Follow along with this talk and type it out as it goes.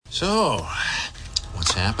So,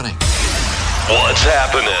 what's happening? What's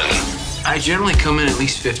happening? I generally come in at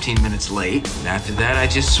least 15 minutes late, and after that I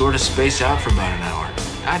just sort of space out for about an hour.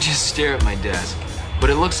 I just stare at my desk, but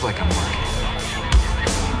it looks like I'm working.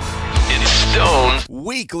 It's Stone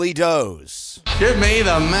Weekly Dose. Give me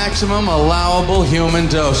the maximum allowable human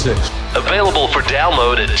dosage. Available for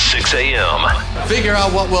download at 6 a.m. Figure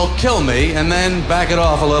out what will kill me and then back it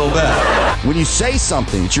off a little bit. When you say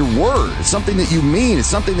something, it's your word. It's something that you mean. It's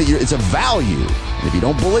something that it's a value. And if you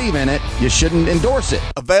don't believe in it, you shouldn't endorse it.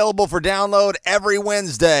 Available for download every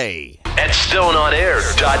Wednesday. At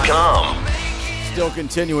StoneOnAir.com. Still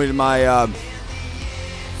continuing my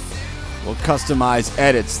customized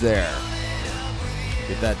edits there.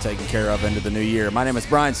 Get that taken care of into the new year. My name is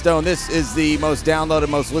Brian Stone. This is the most downloaded,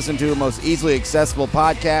 most listened to, most easily accessible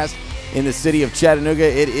podcast in the city of Chattanooga.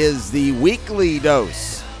 It is the Weekly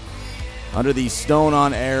Dose under the Stone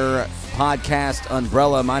on Air podcast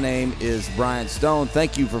umbrella. My name is Brian Stone.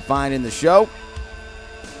 Thank you for finding the show.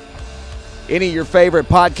 Any of your favorite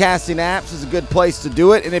podcasting apps is a good place to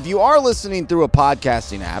do it. And if you are listening through a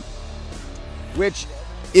podcasting app, which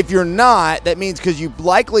if you're not, that means because you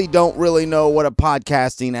likely don't really know what a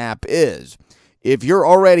podcasting app is. If you're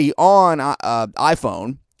already on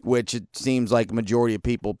iPhone, which it seems like a majority of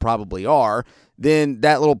people probably are, then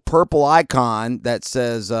that little purple icon that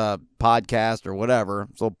says podcast or whatever,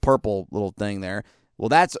 it's a little purple little thing there, well,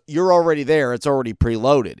 you're already there. It's already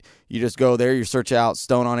preloaded. You just go there, you search out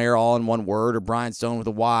Stone on Air all in one word or Brian Stone with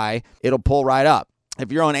a Y. It'll pull right up. If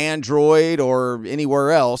you're on Android or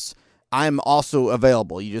anywhere else, I'm also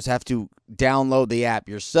available. You just have to download the app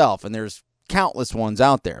yourself, and there's countless ones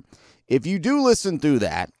out there. If you do listen through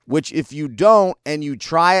that, which if you don't and you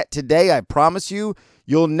try it today, I promise you,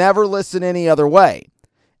 you'll never listen any other way.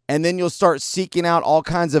 And then you'll start seeking out all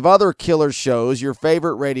kinds of other killer shows, your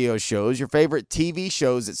favorite radio shows, your favorite TV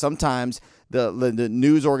shows that sometimes the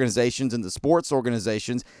news organizations and the sports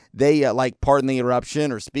organizations, they like Pardon the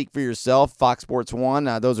Interruption or Speak for Yourself, Fox Sports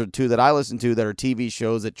 1. Those are two that I listen to that are TV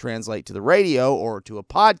shows that translate to the radio or to a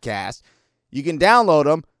podcast. You can download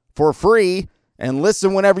them for free and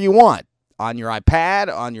listen whenever you want on your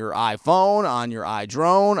iPad, on your iPhone, on your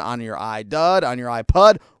iDrone, on your iDud, on your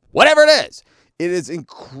iPod, whatever it is. It is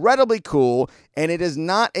incredibly cool, and it is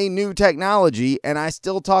not a new technology, and I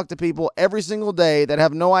still talk to people every single day that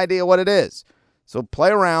have no idea what it is. So play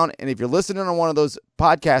around, and if you're listening on one of those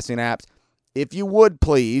podcasting apps, if you would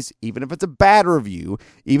please, even if it's a bad review,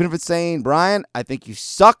 even if it's saying, Brian, I think you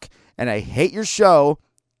suck, and I hate your show,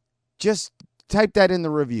 just type that in the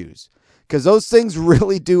reviews, because those things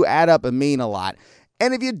really do add up and mean a lot.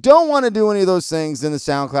 And if you don't want to do any of those things, then the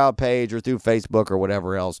SoundCloud page or through Facebook or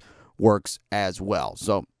whatever else works as well.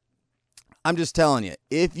 So I'm just telling you,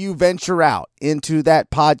 if you venture out into that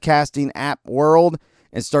podcasting app world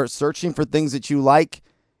and start searching for things that you like,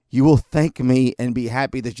 you will thank me and be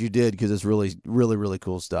happy that you did, because it's really, really, really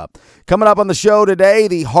cool stuff. Coming up on the show today,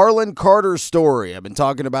 the Harlan Carter story. I've been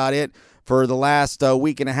talking about it for the last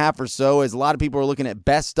week and a half or so, as a lot of people are looking at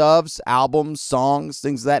best ofs, albums, songs,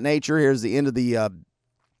 things of that nature. Here's the end of the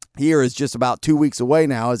year is just about 2 weeks away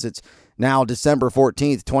now, as it's now December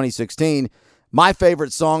 14th, 2016. My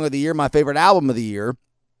favorite song of the year, my favorite album of the year,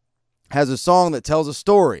 has a song that tells a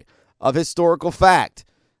story of historical fact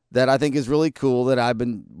that I think is really cool that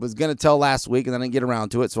was going to tell last week and I didn't get around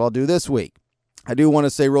to it, so I'll do this week. I do want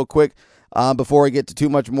to say real quick, before I get to too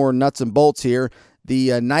much more nuts and bolts here,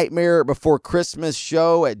 the Nightmare Before Christmas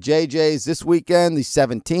show at JJ's this weekend, the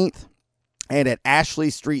 17th. And at Ashley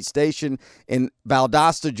Street Station in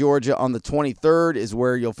Valdosta, Georgia on the 23rd is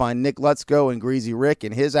where you'll find Nick Lutzko and Greasy Rick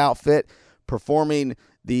in his outfit performing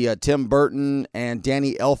the Tim Burton and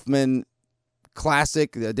Danny Elfman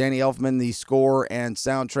classic. Danny Elfman, the score and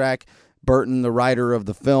soundtrack. Burton, the writer of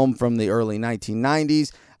the film from the early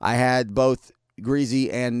 1990s. I had both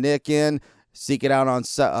Greasy and Nick in. Seek it out on,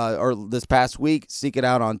 or this past week, seek it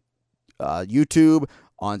out on YouTube,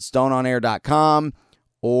 on StoneOnAir.com.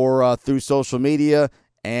 or through social media,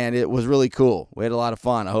 and it was really cool. We had a lot of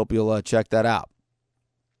fun. I hope you'll check that out.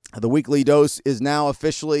 The Weekly Dose is now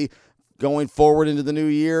officially going forward into the new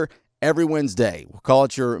year every Wednesday. We'll call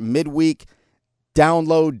it your midweek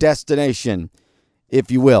download destination,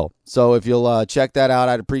 if you will. So if you'll check that out,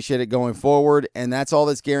 I'd appreciate it going forward, and that's all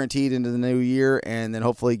that's guaranteed into the new year, and then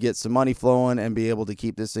hopefully get some money flowing and be able to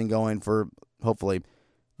keep this thing going for hopefully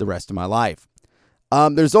the rest of my life.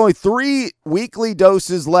 There's only 3 weekly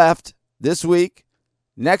doses left this week,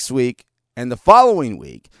 next week, and the following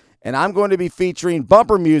week. And I'm going to be featuring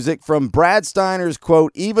bumper music from Brad Steiner's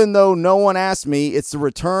quote, "Even though no one asked me, it's the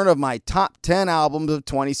return of my top 10 albums of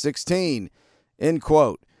 2016." End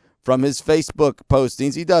quote. from his Facebook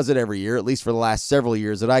postings. He does it every year, at least for the last several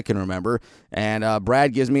years that I can remember. And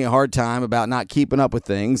Brad gives me a hard time about not keeping up with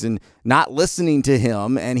things and not listening to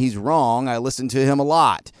him, and he's wrong. I listen to him a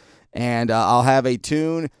lot. And I'll have a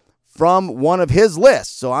tune from one of his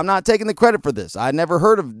lists. So I'm not taking the credit for this. I never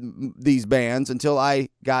heard of these bands until I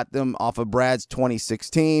got them off of Brad's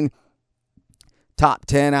 2016 top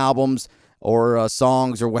 10 albums or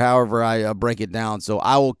songs, or however I break it down. So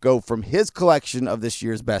I will go from his collection of this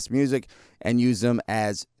year's best music and use them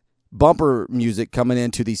as bumper music coming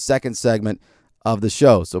into the second segment of the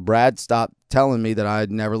show. So Brad, stop telling me that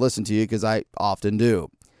I'd never listen to you, because I often do.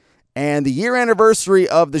 And the year anniversary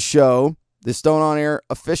of the show, the Stone on Air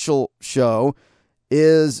official show,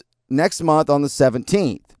 is next month on the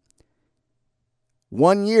 17th.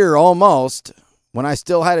 1 year almost. When I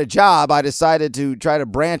still had a job, I decided to try to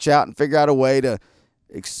branch out and figure out a way to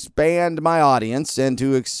expand my audience and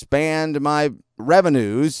to expand my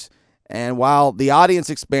revenues. And while the audience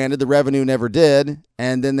expanded, the revenue never did.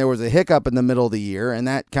 And then there was a hiccup in the middle of the year, and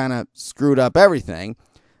that kind of screwed up everything.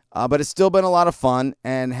 But it's still been a lot of fun,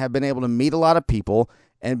 and have been able to meet a lot of people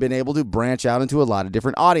and been able to branch out into a lot of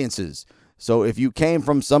different audiences. So if you came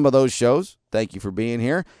from some of those shows, thank you for being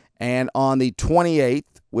here. And on the 28th,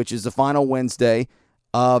 which is the final Wednesday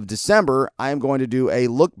of December, I am going to do a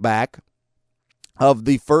look back of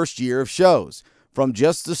the first year of shows, from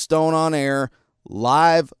just the Stone on Air,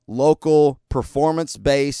 live, local,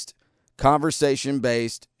 performance-based,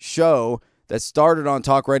 conversation-based show that started on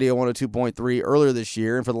Talk Radio 102.3 earlier this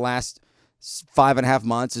year, and for the last 5.5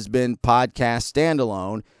 months has been podcast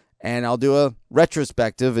standalone. And I'll do a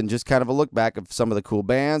retrospective and just kind of a look back of some of the cool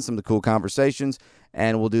bands, some of the cool conversations,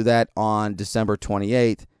 and we'll do that on December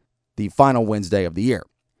 28th, the final Wednesday of the year.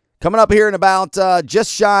 Coming up here in about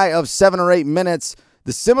just shy of 7 or 8 minutes,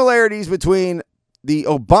 the similarities between the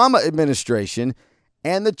Obama administration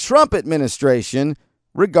and the Trump administration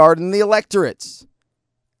regarding the electorates,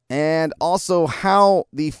 and also how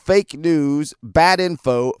the fake news, bad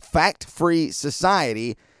info, fact-free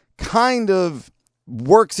society kind of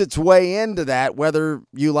works its way into that, whether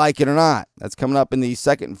you like it or not. That's coming up in the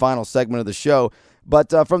second and final segment of the show.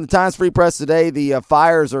 But from the Times Free Press today, the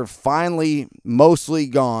fires are finally mostly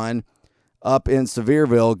gone up in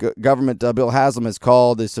Sevierville. Government Bill Haslam has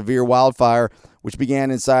called the severe wildfire, which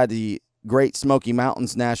began inside the Great Smoky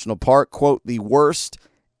Mountains National Park, quote, the worst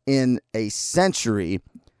in a century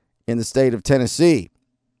in the state of Tennessee.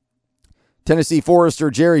 Tennessee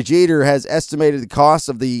Forester Jerry Jeter has estimated the cost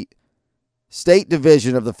of the state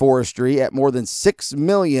division of the forestry at more than $6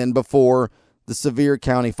 million before the Sevier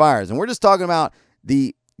County fires. And we're just talking about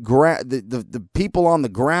the people on the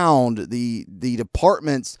ground, the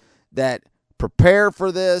departments that prepare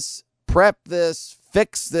for this, prep this,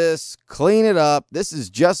 fix this, clean it up. This is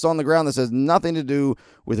just on the ground. This has nothing to do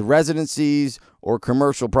with residencies or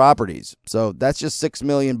commercial properties. So that's just $6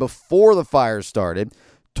 million before the fires started.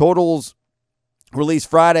 Totals released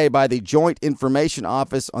Friday by the Joint Information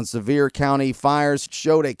Office on Sevier County fires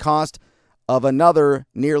showed a cost of another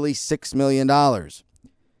nearly $6 million.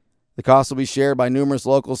 The cost will be shared by numerous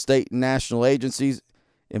local, state, and national agencies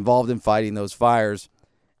involved in fighting those fires,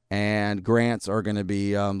 and grants are going to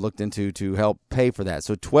be looked into to help pay for that.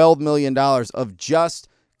 So $12 million of just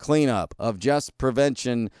cleanup, of just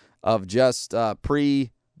prevention, of just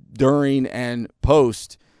pre, during, and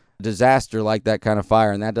post disaster like that kind of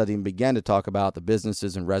fire, and that doesn't even begin to talk about the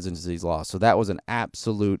businesses and residencies lost. So that was an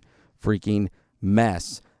absolute freaking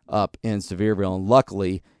mess up in Sevierville, and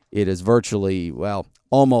luckily it is virtually, well,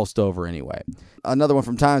 almost over anyway. Another one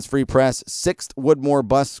from Times Free Press, 6th Woodmore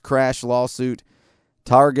bus crash lawsuit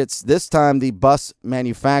targets, this time, the bus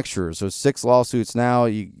manufacturers. So 6 lawsuits now.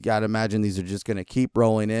 You got to imagine these are just going to keep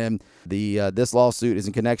rolling in. This lawsuit is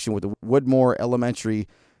in connection with the Woodmore Elementary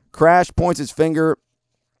crash, points its finger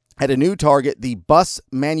at a new target, the bus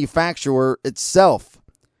manufacturer itself.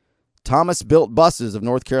 Thomas Built Buses of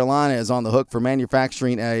North Carolina is on the hook for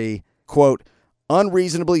manufacturing a, quote,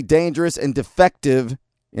 unreasonably dangerous and defective,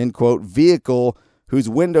 end quote, vehicle whose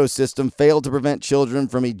window system failed to prevent children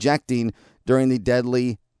from ejecting during the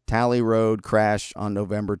deadly Tally Road crash on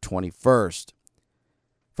November 21st.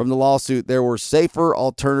 From the lawsuit, there were safer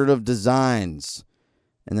alternative designs.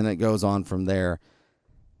 And then it goes on from there.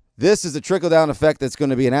 This is a trickle-down effect that's going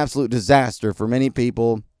to be an absolute disaster for many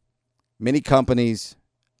people, many companies,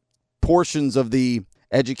 portions of the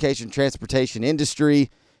education transportation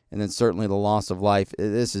industry, and then certainly the loss of life.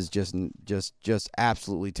 This is just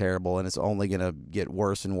absolutely terrible, and it's only going to get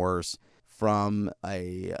worse and worse from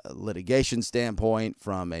a litigation standpoint,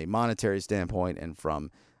 from a monetary standpoint, and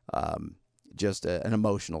from just an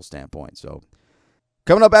emotional standpoint. So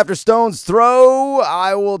Coming up after Stone's Throw,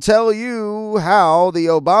 I will tell you how the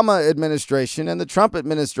Obama administration and the Trump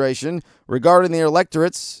administration regarding the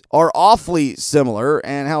electorates are awfully similar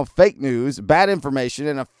and how fake news, bad information,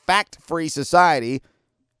 and a fact-free society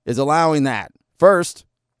is allowing that. First,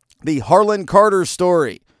 the Harlan Carter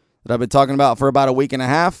story that I've been talking about for about a week and a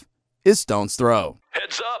half is Stone's Throw.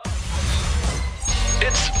 Heads up.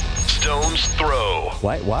 It's Stone's Throw.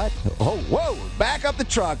 Wait, what? Oh, whoa, back up the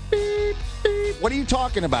truck. Beep, beep. What are you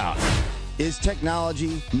talking about? Is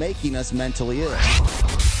technology making us mentally ill?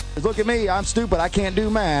 Look at me, I'm stupid, I can't do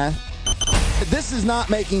math. This is not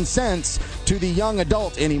making sense to the young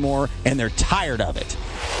adult anymore, and they're tired of it.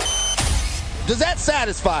 Does that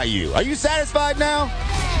satisfy you? Are you satisfied now?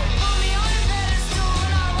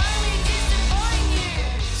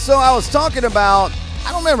 So I was talking about, I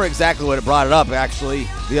don't remember exactly what it brought it up actually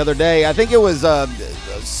the other day. I think it was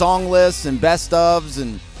song lists and best ofs,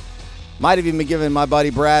 and might have even been giving my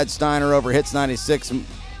buddy Brad Steiner over Hits 96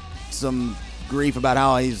 some grief about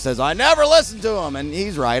how he says, I never listened to him. And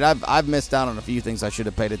he's right. I've missed out on a few things I should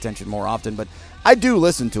have paid attention more often, but I do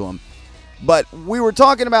listen to him. But we were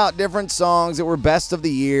talking about different songs that were best of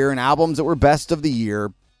the year and albums that were best of the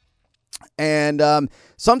year. And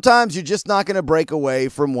sometimes you're just not going to break away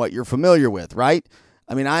from what you're familiar with, right?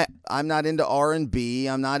 I mean, I'm not into R&B.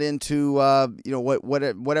 I'm not into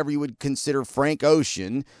whatever you would consider Frank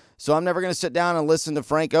Ocean. So I'm never going to sit down and listen to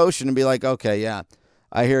Frank Ocean and be like, okay, yeah,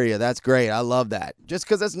 I hear you. That's great. I love that. Just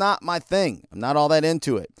because that's not my thing. I'm not all that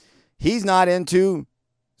into it. He's not into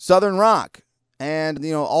Southern rock and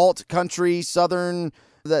alt country, Southern,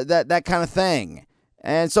 that kind of thing.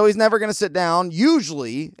 And so he's never going to sit down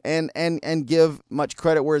usually and give much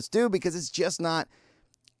credit where it's due because it's just not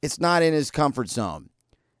in his comfort zone.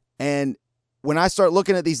 And when I start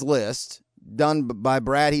looking at these lists done by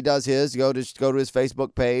Brad, he does his, go to his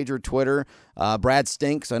Facebook page or Twitter. Brad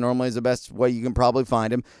Stinks, I normally is the best way you can probably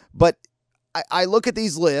find him. But I look at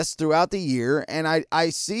these lists throughout the year and I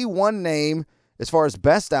see one name as far as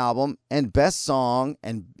best album and best song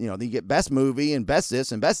and, you get best movie and best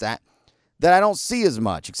this and best that I don't see as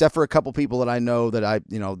much, except for a couple people that I know that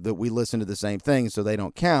that we listen to the same thing, so they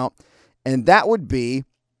don't count. And that would be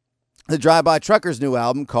the Drive-By Truckers' new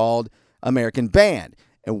album called American Band.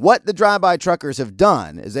 And what the Drive-By Truckers have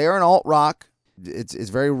done is they are an alt rock. It's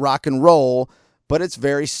very rock and roll, but it's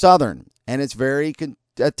very Southern, and it's very,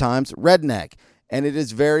 at times, redneck. And it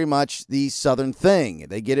is very much the Southern thing.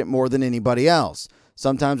 They get it more than anybody else.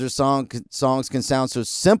 Sometimes their songs can sound so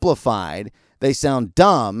simplified, they sound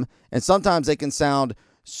dumb, and sometimes they can sound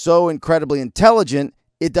so incredibly intelligent,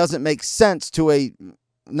 it doesn't make sense to a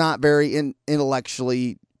not very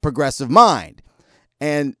intellectually progressive mind.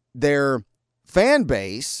 And their fan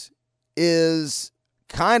base is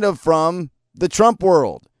kind of from the Trump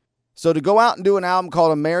world. So to go out and do an album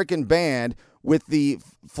called American Band with the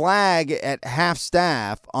flag at half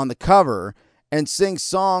staff on the cover and sing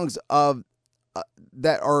songs of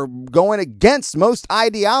that are going against most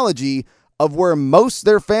ideology of where most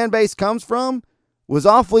their fan base comes from was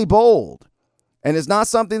awfully bold. And it's not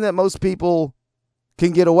something that most people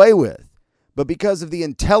can get away with. But because of the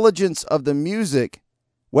intelligence of the music,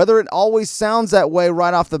 whether it always sounds that way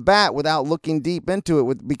right off the bat without looking deep into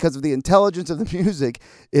it, because of the intelligence of the music,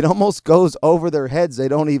 it almost goes over their heads. They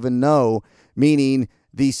don't even know, meaning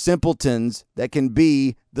the simpletons that can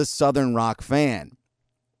be the Southern rock fan.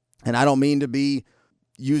 And I don't mean to be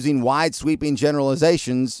using wide sweeping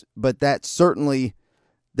generalizations, but that certainly,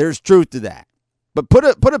 there's truth to that. But put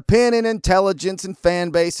a pin in intelligence and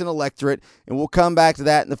fan base and electorate, and we'll come back to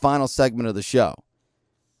that in the final segment of the show.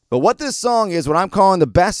 But what this song is, what I'm calling the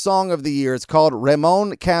best song of the year, it's called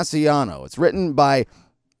Ramon Casiano. It's written by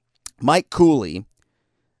Mike Cooley,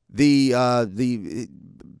 the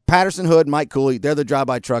Patterson Hood, Mike Cooley. They're the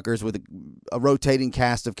Drive-By Truckers with a rotating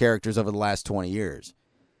cast of characters over the last 20 years.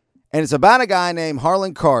 And it's about a guy named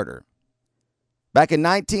Harlan Carter. Back in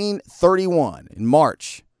 1931, in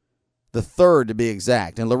March, the 3rd to be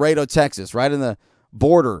exact, in Laredo, Texas, right in the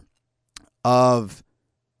border of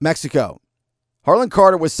Mexico. Harlan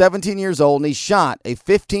Carter was 17 years old, and he shot a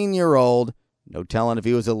 15-year-old, no telling if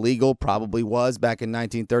he was illegal, probably was back in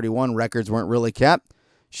 1931, records weren't really kept,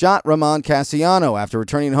 shot Ramon Casiano after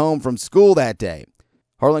returning home from school that day.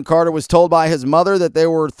 Harlan Carter was told by his mother that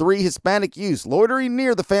there were 3 Hispanic youths loitering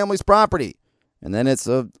near the family's property. And then it's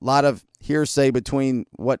a lot of hearsay between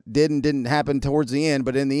what did and didn't happen towards the end,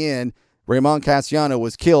 but in the end, Ramon Casiano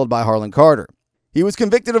was killed by Harlan Carter. He was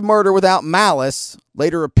convicted of murder without malice,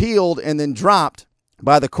 later appealed, and then dropped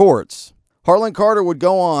by the courts. Harlan Carter would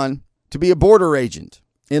go on to be a border agent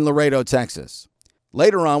in Laredo, Texas.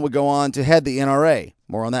 Later on would go on to head the NRA.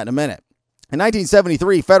 More on that in a minute. In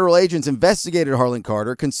 1973, federal agents investigated Harlan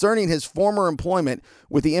Carter concerning his former employment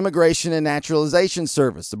with the Immigration and Naturalization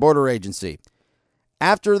Service, the border agency.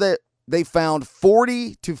 After that, they found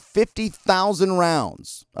 40 to 50,000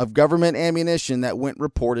 rounds of government ammunition that went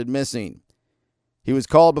reported missing. He was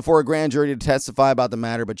called before a grand jury to testify about the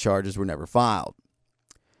matter, but charges were never filed.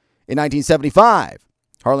 In 1975,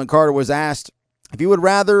 Harlan Carter was asked if he would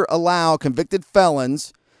rather allow convicted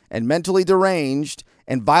felons and mentally deranged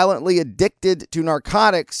and violently addicted to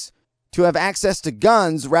narcotics to have access to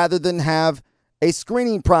guns rather than have a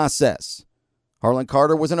screening process. Harlan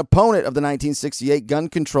Carter was an opponent of the 1968 Gun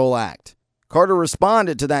Control Act. Carter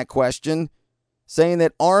responded to that question, saying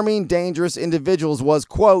that arming dangerous individuals was,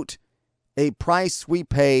 quote, a price we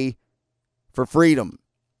pay for freedom.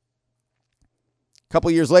 A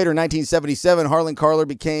couple years later, in 1977, Harlan Carter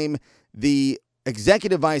became the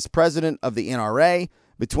executive vice president of the NRA.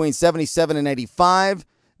 Between 77 and 85,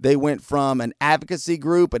 they went from an advocacy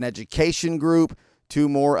group, an education group, to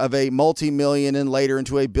more of a multi-million and later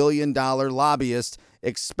into a billion-dollar lobbyist,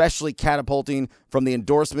 especially catapulting from the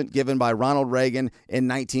endorsement given by Ronald Reagan in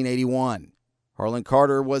 1981. Harlan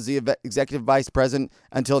Carter was the executive vice president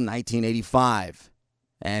until 1985,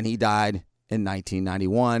 and he died in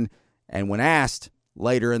 1991. And when asked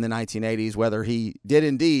later in the 1980s whether he did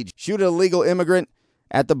indeed shoot an illegal immigrant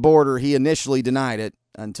at the border, he initially denied it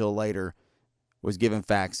until later was given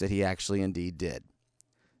facts that he actually indeed did.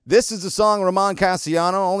 This is the song Ramon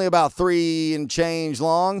Cassiano, only about 3 and change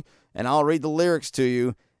long, and I'll read the lyrics to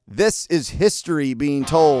you. This is history being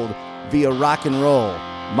told via rock and roll,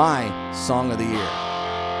 my song of the year.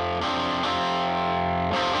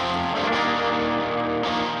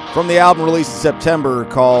 From the album released in September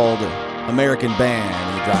called American Band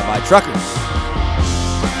and the Drive-By Truckers.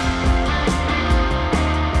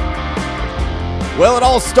 Well, it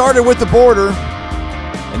all started with the border,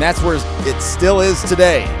 and that's where it still is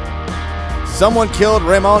today. Someone killed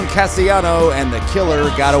Ramon Cassiano, and the killer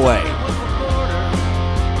got away.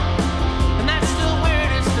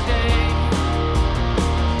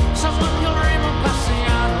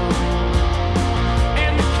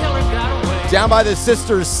 Down by the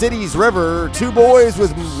Sister Cities River, 2 boys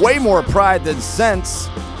with way more pride than sense.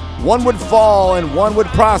 One would fall and one would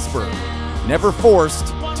prosper, never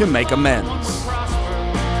forced to make amends.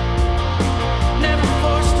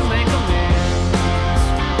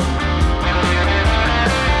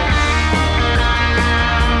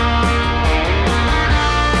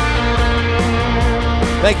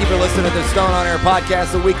 Thank you for listening to the Stone on Air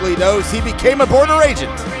podcast, the weekly dose. He became a border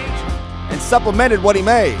agent and supplemented what he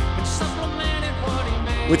made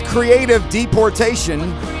with creative deportation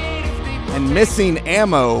and missing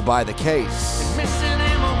ammo by the case.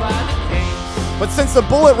 But since the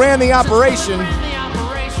bullet ran the operation,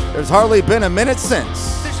 there's hardly been a minute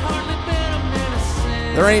since.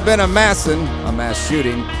 There ain't been a mass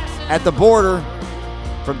shooting at the border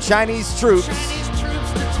from Chinese troops to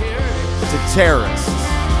terrorists.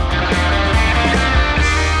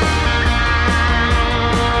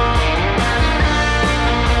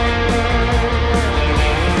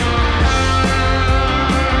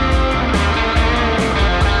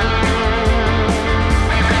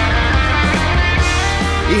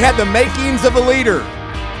 He had the makings of a leader,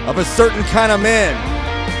 of a certain kind of men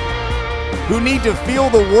who need to feel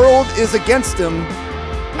the world is against him,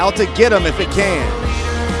 out to get him if it can.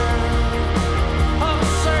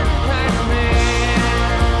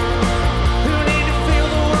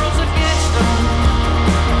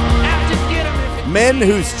 Men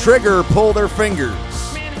whose trigger pull their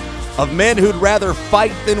fingers, of men who'd rather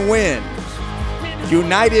fight than win,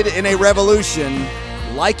 united in a revolution,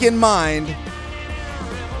 like in mind,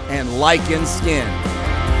 and like in skin.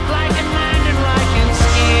 Like in mind and like in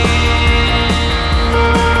skin.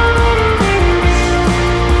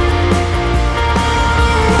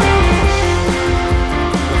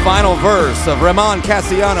 The final verse of Ramon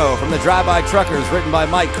Cassiano from the Drive-By Truckers, written by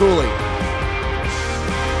Mike Cooley.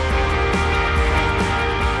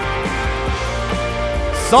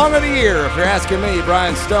 Song of the year, if you're asking me,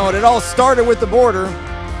 Brian Stone. It all started with the border,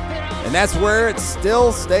 and that's where it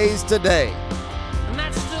still stays today.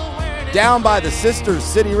 Down by the Sister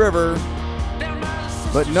City River,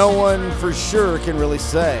 but no one for sure can really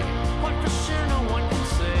say.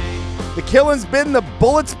 The killing's been the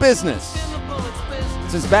bullet's business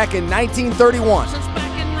since back in 1931.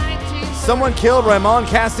 Someone killed Ramon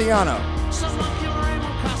Cassiano,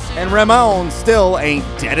 and Ramon still ain't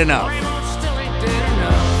dead enough.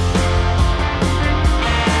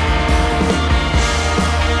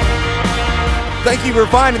 Thank you for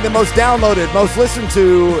finding the most downloaded, most listened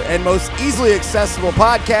to, and most easily accessible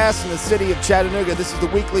podcast in the city of Chattanooga. This is the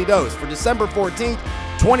Weekly Dose for December 14th,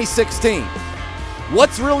 2016.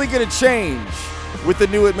 What's really going to change with the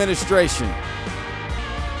new administration?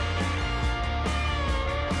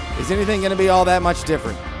 Is anything going to be all that much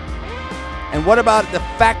different? And what about the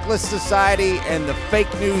factless society and the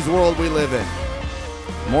fake news world we live in?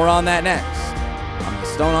 More on that next on the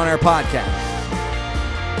Stone on Air podcast.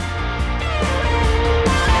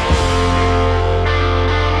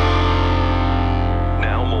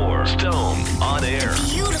 Stone on Air.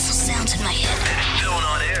 Beautiful sounds in my head.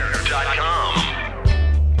 StoneOnAir.com.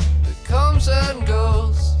 It comes and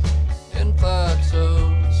goes in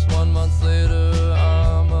plateaus. 1 month later,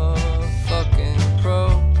 I'm a fucking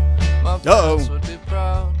pro. My parents would be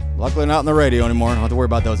proud. Luckily not on the radio anymore. I don't have to worry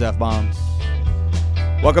about those F-bombs.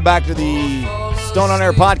 Welcome back to the Stone on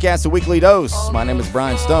Air podcast, the Weekly Dose. My name is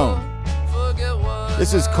Brian Stone.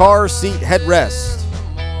 This is Car Seat Headrest.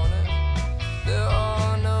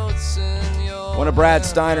 One of Brad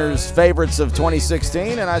Steiner's favorites of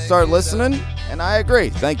 2016, and I started listening, and I agree.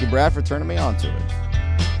 Thank you, Brad, for turning me on to it.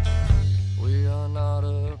 We are not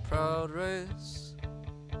a proud race.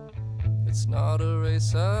 It's not a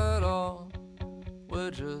race at all. We're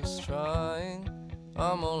just trying.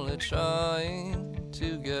 I'm only trying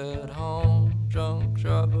to get home. Drunk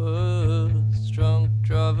drivers.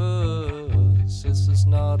 This is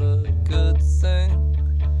not a good thing.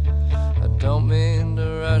 I don't mean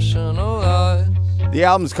to rationalize. The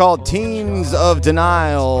album's called Teens of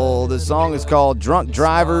Denial. The song is called Drunk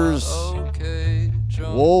Drivers.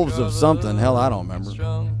 Wolves of something. Hell, I don't remember.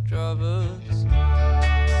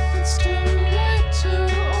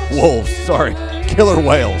 Wolves, sorry. Killer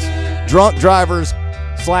Whales. Drunk Drivers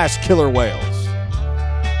 / Killer Whales.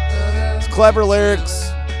 It's clever lyrics.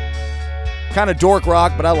 Kind of dork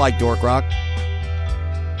rock, but I like dork rock.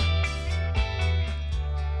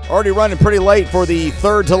 Already running pretty late for the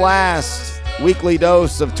third to last Weekly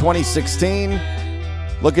Dose of 2016.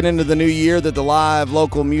 Looking into the new year that the live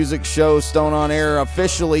local music show Stone on Air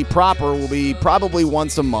officially proper will be probably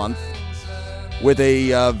once a month with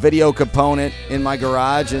a video component in my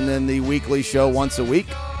garage, and then the weekly show once a week.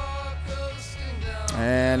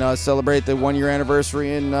 And celebrate the 1 year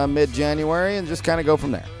anniversary in mid-January and just kind of go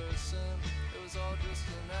from there.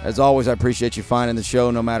 As always, I appreciate you finding the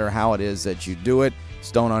show no matter how it is that you do it.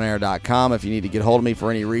 StoneOnAir.com. If you need to get hold of me for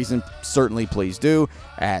any reason, certainly please do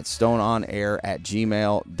at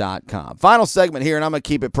StoneOnAir@gmail.com. Final segment here, and I'm going to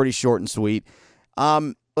keep it pretty short and sweet.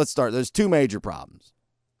 Let's start. There's two major problems.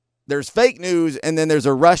 There's fake news, and then there's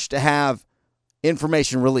a rush to have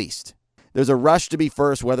information released. There's a rush to be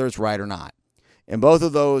first, whether it's right or not. And both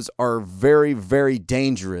of those are very, very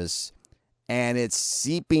dangerous, and it's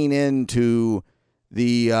seeping into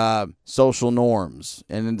the social norms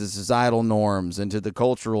and into societal norms, into the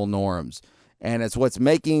cultural norms. And it's what's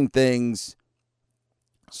making things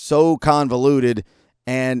so convoluted,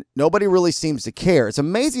 and nobody really seems to care. It's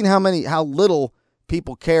amazing how little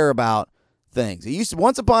people care about things. It used to,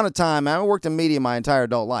 once upon a time, I worked in media my entire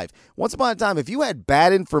adult life. Once upon a time, if you had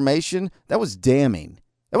bad information, that was damning.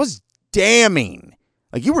 That was damning.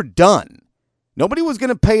 Like, you were done. Nobody was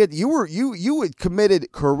going to pay it. You had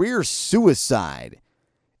committed career suicide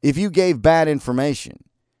if you gave bad information.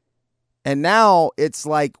 And now it's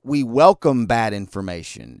like we welcome bad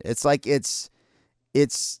information. It's like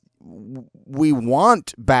we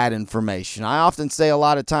want bad information. I often say a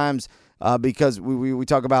lot of times because we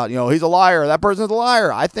talk about, he's a liar, that person's a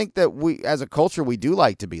liar. I think that we, as a culture, we do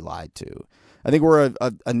like to be lied to. I think we're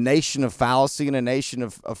a nation of fallacy and a nation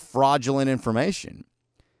of fraudulent information.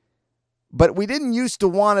 But we didn't used to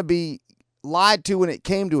want to be lied to when it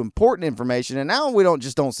came to important information, and now we don't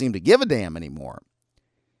seem to give a damn anymore.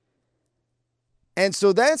 And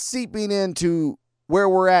so that's seeping into where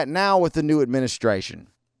we're at now with the new administration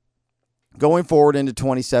going forward into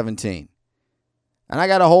 2017. And I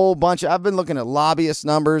got a whole bunch I've been looking at lobbyist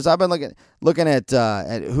numbers. I've been looking at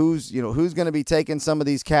who's going to be taking some of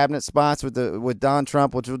these cabinet spots with Don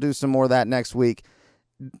Trump, which we'll do some more of that next week.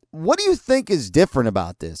 What do you think is different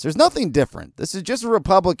about this? There's nothing different. This is just a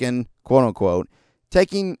Republican, quote unquote,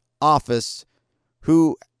 taking office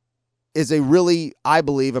who is I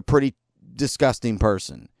believe, a pretty disgusting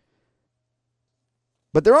person.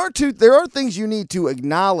 But there are things you need to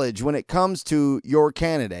acknowledge when it comes to your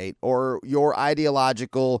candidate or your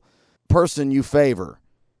ideological person you favor.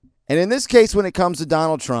 And in this case, when it comes to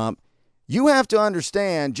Donald Trump, you have to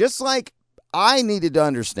understand, just like I needed to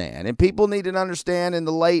understand, and people needed to understand in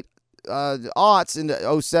the late aughts,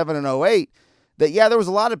 into 07 and 08, that, there was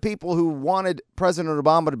a lot of people who wanted President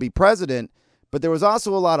Obama to be president, but there was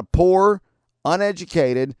also a lot of poor,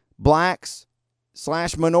 uneducated blacks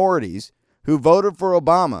 / minorities who voted for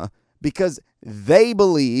Obama because they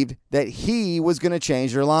believed that he was going to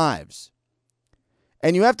change their lives.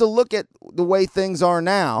 And you have to look at the way things are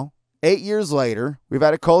now. 8 years later, we've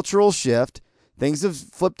had a cultural shift. Things have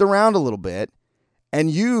flipped around a little bit. And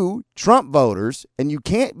you, Trump voters, and you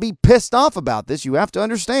can't be pissed off about this. You have to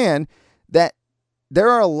understand that there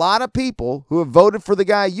are a lot of people who have voted for the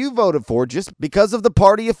guy you voted for just because of the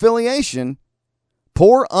party affiliation.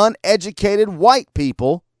 Poor, uneducated white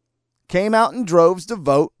people came out in droves to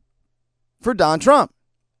vote for Donald Trump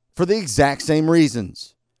for the exact same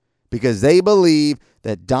reasons. Because they believe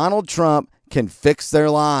that Donald Trump can fix their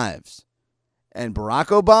lives. And Barack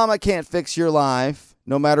Obama can't fix your life,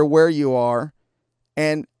 no matter where you are.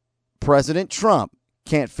 And President Trump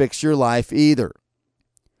can't fix your life either.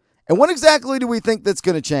 And what exactly do we think that's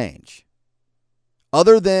going to change?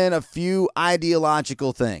 Other than a few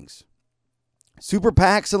ideological things. Super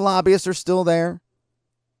PACs and lobbyists are still there.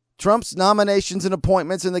 Trump's nominations and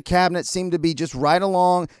appointments in the cabinet seem to be just right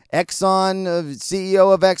along. Exxon,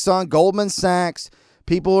 CEO of Exxon, Goldman Sachs,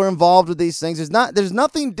 people are involved with these things. There's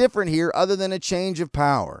nothing different here other than a change of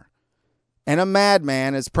power. And a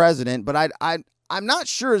madman as president, but I'm not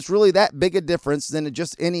sure it's really that big a difference than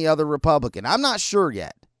just any other Republican. I'm not sure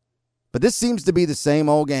yet. But this seems to be the same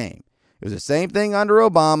old game. It was the same thing under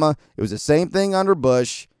Obama. It was the same thing under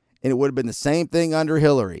Bush. And it would have been the same thing under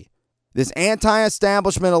Hillary. This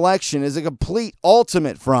anti-establishment election is a complete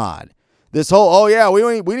ultimate fraud. This whole,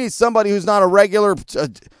 we need somebody who's not a regular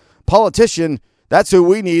politician. That's who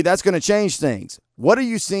we need. That's going to change things. What are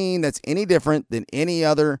you seeing that's any different than any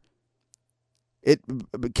other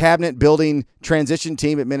cabinet building transition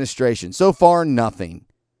team administration? So far, nothing.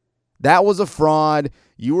 That was a fraud.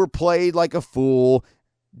 You were played like a fool.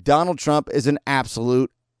 Donald Trump is an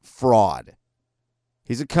absolute fraud.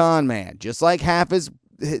 He's a con man, just like half his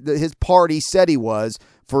party said he was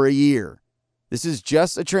for a year. This is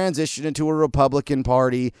just a transition into a Republican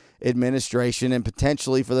Party administration and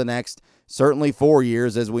potentially for the next, certainly 4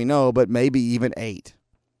 years, as we know, but maybe even 8.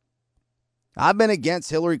 I've been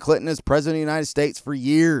against Hillary Clinton as president of the United States for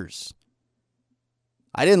years.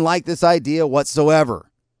 I didn't like this idea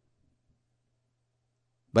whatsoever.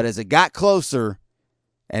 But as it got closer,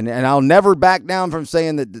 and I'll never back down from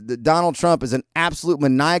saying that Donald Trump is an absolute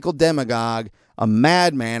maniacal demagogue, a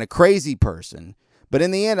madman, a crazy person. But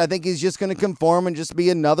in the end, I think he's just going to conform and just be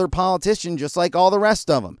another politician just like all the rest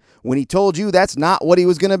of them. When he told you that's not what he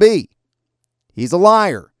was going to be. He's a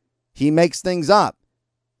liar. He makes things up.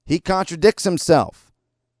 He contradicts himself.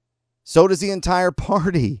 So does the entire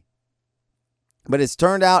party. But it's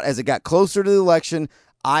turned out as it got closer to the election,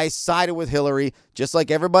 I sided with Hillary, just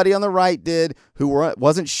like everybody on the right did who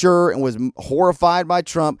wasn't sure and was horrified by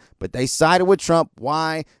Trump, but they sided with Trump.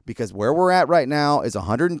 Why? Because where we're at right now is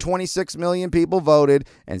 126 million people voted,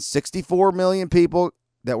 and 64 million people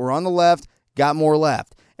that were on the left got more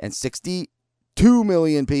left, and 62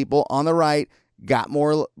 million people on the right got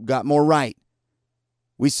more right.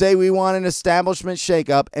 We say we want an establishment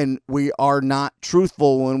shakeup, and we are not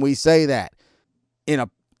truthful when we say that. In a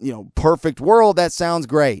perfect world, that sounds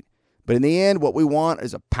great. But in the end, what we want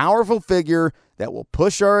is a powerful figure that will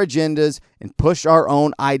push our agendas and push our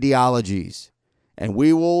own ideologies. And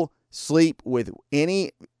we will sleep with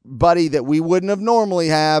anybody that we wouldn't have normally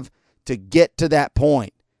have to get to that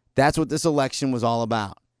point. That's what this election was all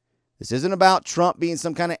about. This isn't about Trump being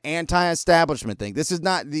some kind of anti-establishment thing. This is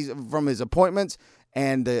not from his appointments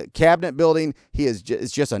and the cabinet building. It's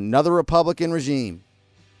just another Republican regime.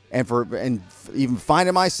 And even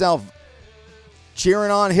finding myself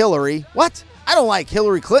cheering on Hillary. What? I don't like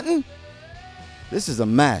Hillary Clinton. This is a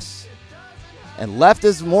mess. And left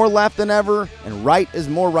is more left than ever, and right is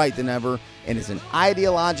more right than ever, and it's an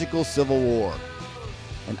ideological civil war.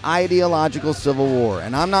 An ideological civil war.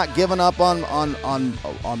 And I'm not giving up on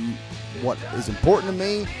what is important to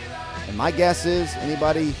me. And my guess is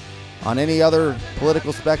anybody on any other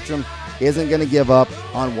political spectrum isn't going to give up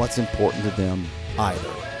on what's important to them either.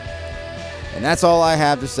 And that's all I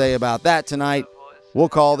have to say about that tonight. We'll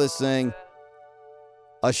call this thing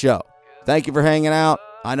a show. Thank you for hanging out.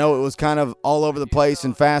 I know it was kind of all over the place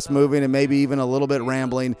and fast moving and maybe even a little bit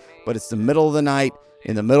rambling, but it's the middle of the night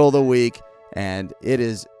in the middle of the week, and it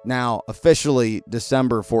is now officially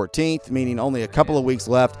December 14th, meaning only a couple of weeks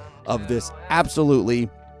left of this absolutely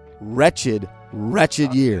wretched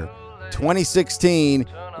year. 2016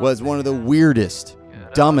 was one of the weirdest,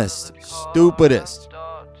 dumbest, stupidest,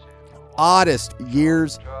 oddest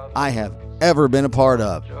years I have ever been a part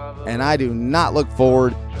of, and I do not look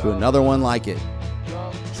forward to another one like it.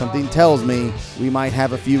 Something tells me we might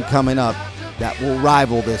have a few coming up that will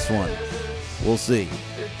rival this one. We'll see.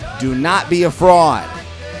 Do not be a fraud.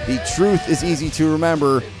 The truth is easy to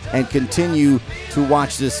remember, and continue to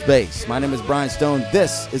watch this space. My name is Brian Stone.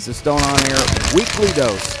 This is the Stone on Air Weekly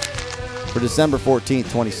Dose for December 14th,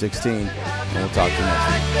 2016. And we'll talk to you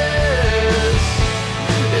next week.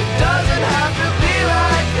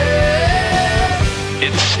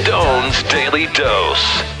 It's Stone's Daily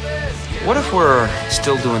Dose. What if we're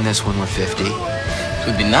still doing this when we're 50? It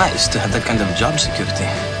would be nice to have that kind of job security.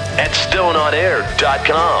 At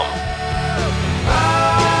StoneOnAir.com.